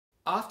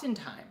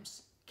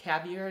Oftentimes,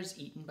 caviar is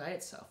eaten by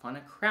itself on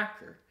a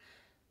cracker,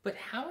 but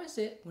how is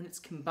it when it's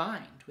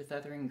combined with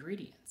other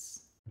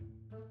ingredients?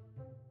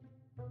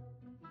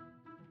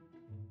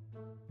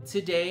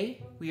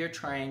 Today, we are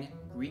trying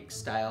Greek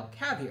Style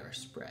Caviar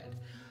Spread,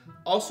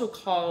 also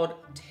called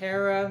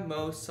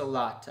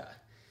Taramosalata.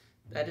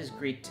 That is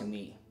Greek to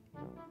me.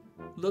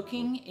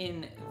 Looking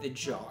in the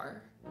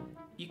jar,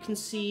 you can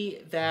see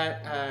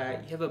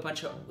that you have a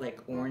bunch of like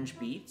orange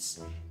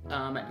beets.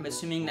 I'm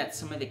assuming that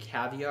some of the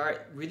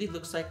caviar really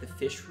looks like the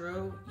fish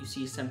roe you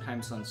see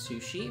sometimes on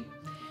sushi.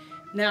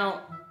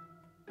 Now,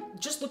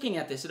 just looking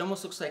at this, it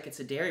almost looks like it's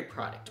a dairy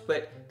product,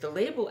 but the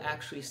label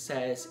actually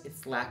says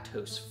it's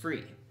lactose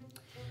free.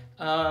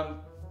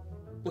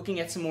 Looking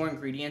at some more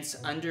ingredients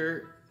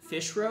under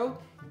fish roe,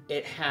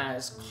 it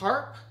has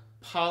carp,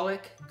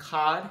 pollock,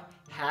 cod,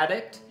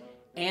 haddock,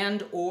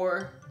 and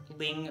or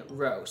ling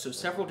roe, so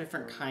several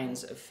different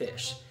kinds of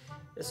fish.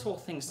 This whole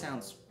thing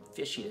sounds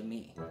fishy to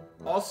me.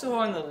 Also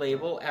on the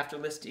label, after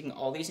listing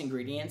all these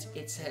ingredients,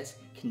 it says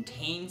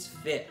contains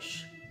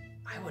fish.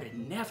 I would have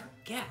never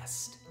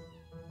guessed.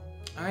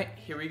 All right,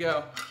 here we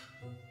go.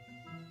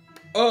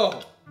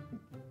 Oh!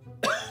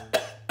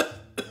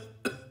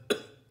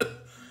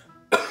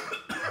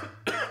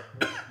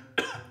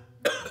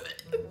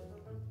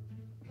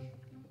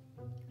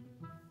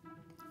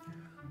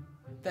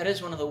 That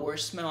is one of the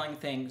worst smelling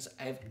things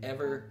I've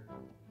ever...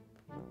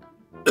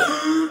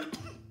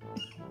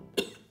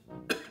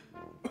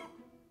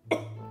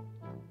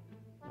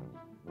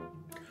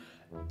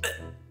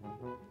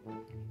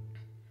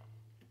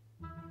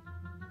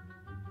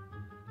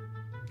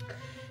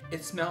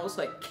 It smells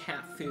like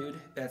cat food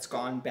that's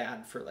gone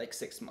bad for like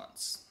 6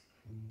 months.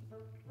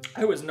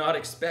 I was not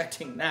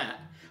expecting that.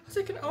 I was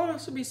thinking, oh,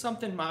 this will be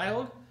something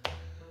mild.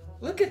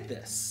 Look at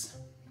this.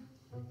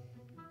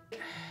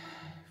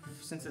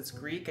 Since it's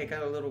Greek, I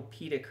got a little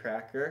pita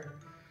cracker.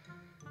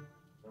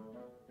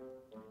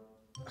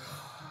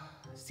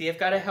 See, I've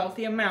got a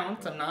healthy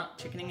amount. I'm not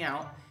chickening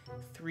out.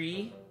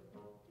 3,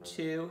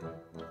 2.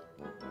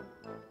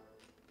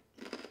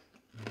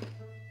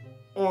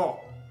 Oh.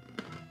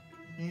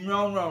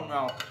 No, no,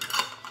 no.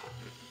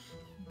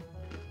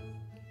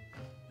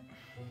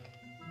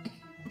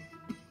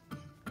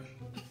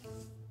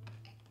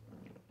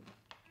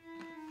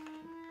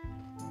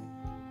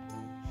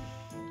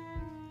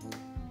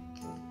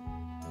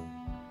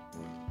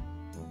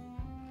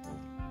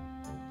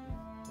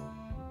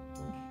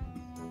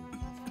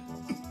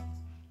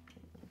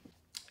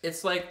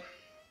 It's like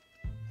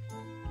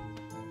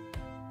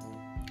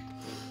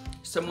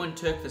someone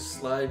took the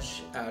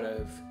sludge out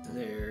of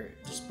their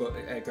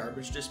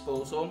garbage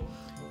disposal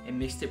and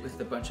mixed it with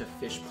a bunch of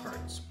fish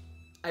parts.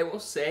 I will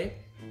say,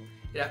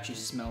 it actually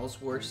smells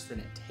worse than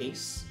it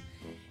tastes.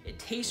 It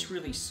tastes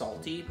really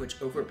salty,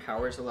 which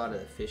overpowers a lot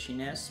of the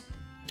fishiness.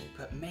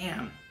 But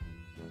man,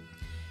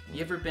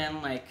 you ever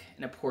been like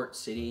in a port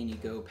city and you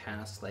go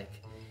past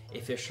like a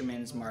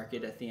fisherman's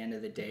market at the end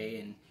of the day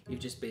and you've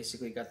just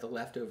basically got the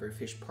leftover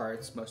fish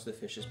parts, most of the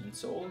fish has been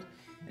sold,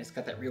 and it's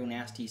got that real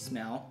nasty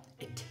smell?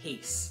 It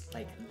tastes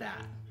like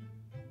that.